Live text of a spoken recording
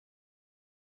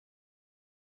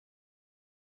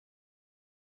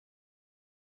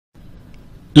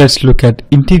Let's look at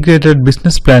integrated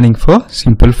business planning for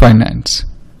simple finance.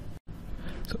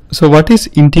 So what is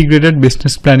integrated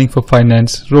business planning for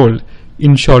finance role?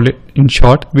 In short,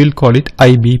 we'll call it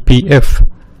IBPF.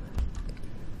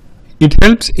 It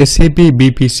helps SAP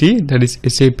BPC, that is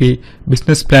SAP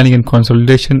Business Planning and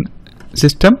Consolidation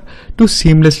System, to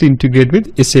seamlessly integrate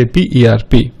with SAP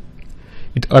ERP.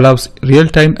 It allows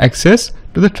real-time access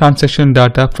to the transaction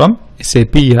data from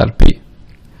SAP ERP.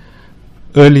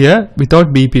 Earlier,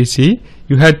 without BPC,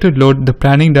 you had to load the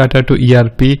planning data to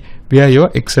ERP via your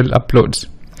Excel uploads.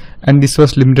 And this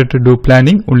was limited to do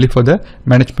planning only for the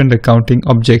management accounting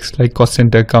objects like cost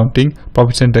center accounting,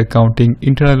 profit center accounting,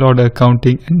 internal order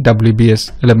accounting, and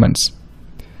WBS elements.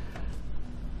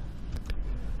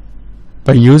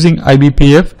 By using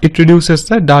IBPF, it reduces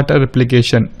the data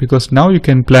replication because now you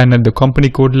can plan at the company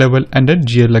code level and at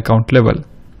GL account level.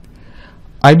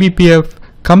 IBPF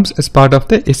comes as part of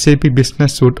the SAP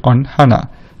Business Suite on HANA.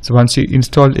 So once you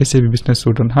install SAP Business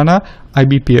Suite on HANA,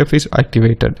 IBPF is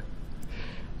activated.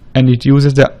 And it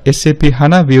uses the SAP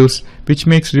HANA views, which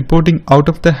makes reporting out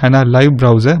of the HANA live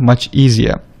browser much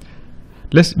easier.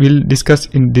 We'll discuss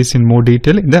this in more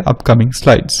detail in the upcoming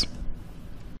slides.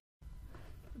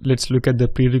 Let's look at the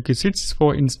prerequisites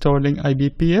for installing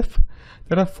IBPF.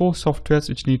 There are 4 softwares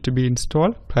which need to be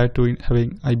installed prior to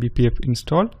having IBPF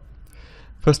installed.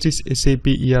 First is SAP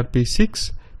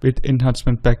ERP6 with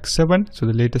Enhancement Pack 7, so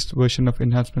the latest version of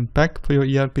Enhancement Pack for your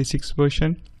ERP6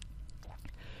 version.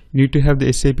 You need to have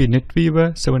the SAP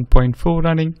NetWeaver 7.4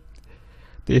 running,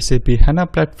 the SAP HANA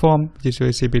platform, which is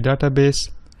your SAP database,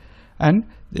 and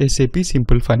the SAP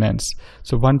Simple Finance.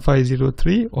 So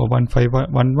 1503 or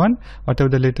 1511, whatever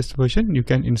the latest version, you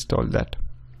can install that.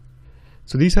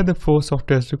 So these are the 4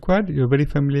 softwares required. You're very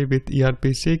familiar with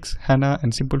ERP6, HANA,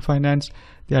 and Simple Finance.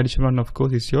 The additional one, of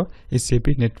course, is your SAP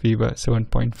NetWeaver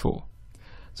 7.4.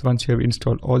 So once you have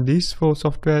installed all these 4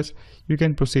 softwares, you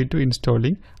can proceed to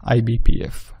installing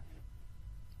IBPF.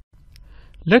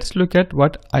 Let's look at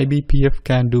what IBPF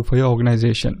can do for your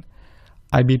organization.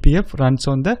 IBPF runs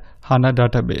on the HANA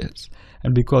database,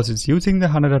 and because it's using the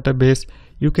HANA database,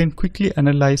 you can quickly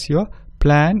analyze your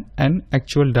plan and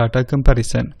actual data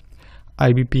comparison.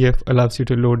 IBPF allows you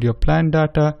to load your plan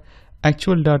data.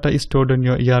 Actual data is stored on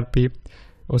your ERP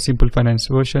or Simple Finance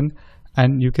version,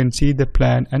 and you can see the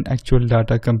plan and actual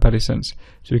data comparisons.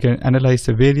 So you can analyze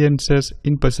the variances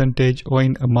in percentage or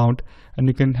in amount, and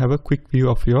you can have a quick view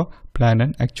of your plan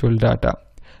and actual data.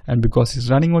 And because it's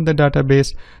running on the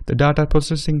database, the data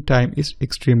processing time is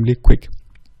extremely quick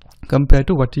compared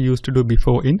to what you used to do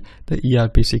before in the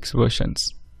ERP6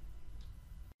 versions.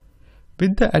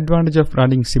 With the advantage of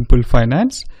running Simple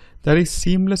Finance, there is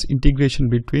seamless integration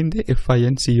between the FI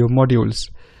and CO modules.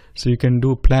 So you can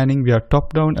do planning via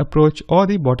top-down approach or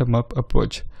the bottom-up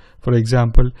approach. For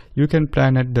example, you can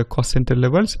plan at the cost center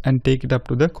levels and take it up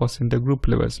to the cost center group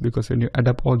levels, because when you add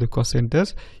up all the cost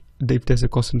centers, if there's a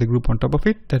cost center group on top of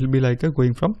it, that will be like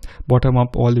going from bottom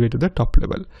up all the way to the top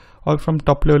level. Or from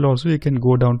top level also, you can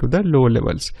go down to the lower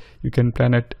levels. You can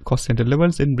plan at cost center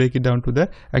levels and break it down to the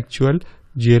actual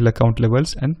GL account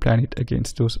levels and plan it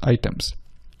against those items.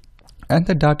 And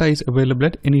the data is available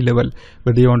at any level,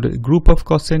 whether you want a group of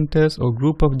cost centers or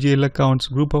group of GL accounts,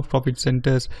 group of profit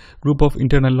centers, group of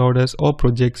internal orders or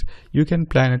projects, you can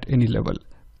plan at any level.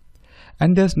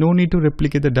 And there's no need to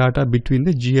replicate the data between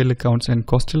the GL accounts and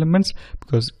cost elements,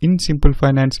 because in Simple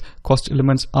Finance, cost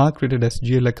elements are created as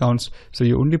GL accounts. So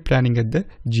you're only planning at the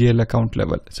GL account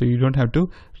level. So you don't have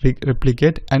to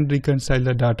replicate and reconcile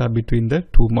the data between the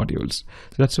 2 modules.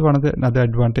 So that's another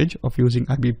advantage of using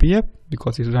IBPF,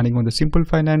 because it's running on the Simple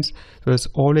Finance. So there's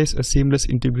always a seamless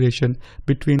integration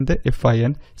between the FI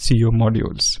and CO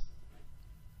modules.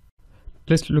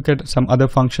 Let's look at some other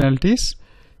functionalities.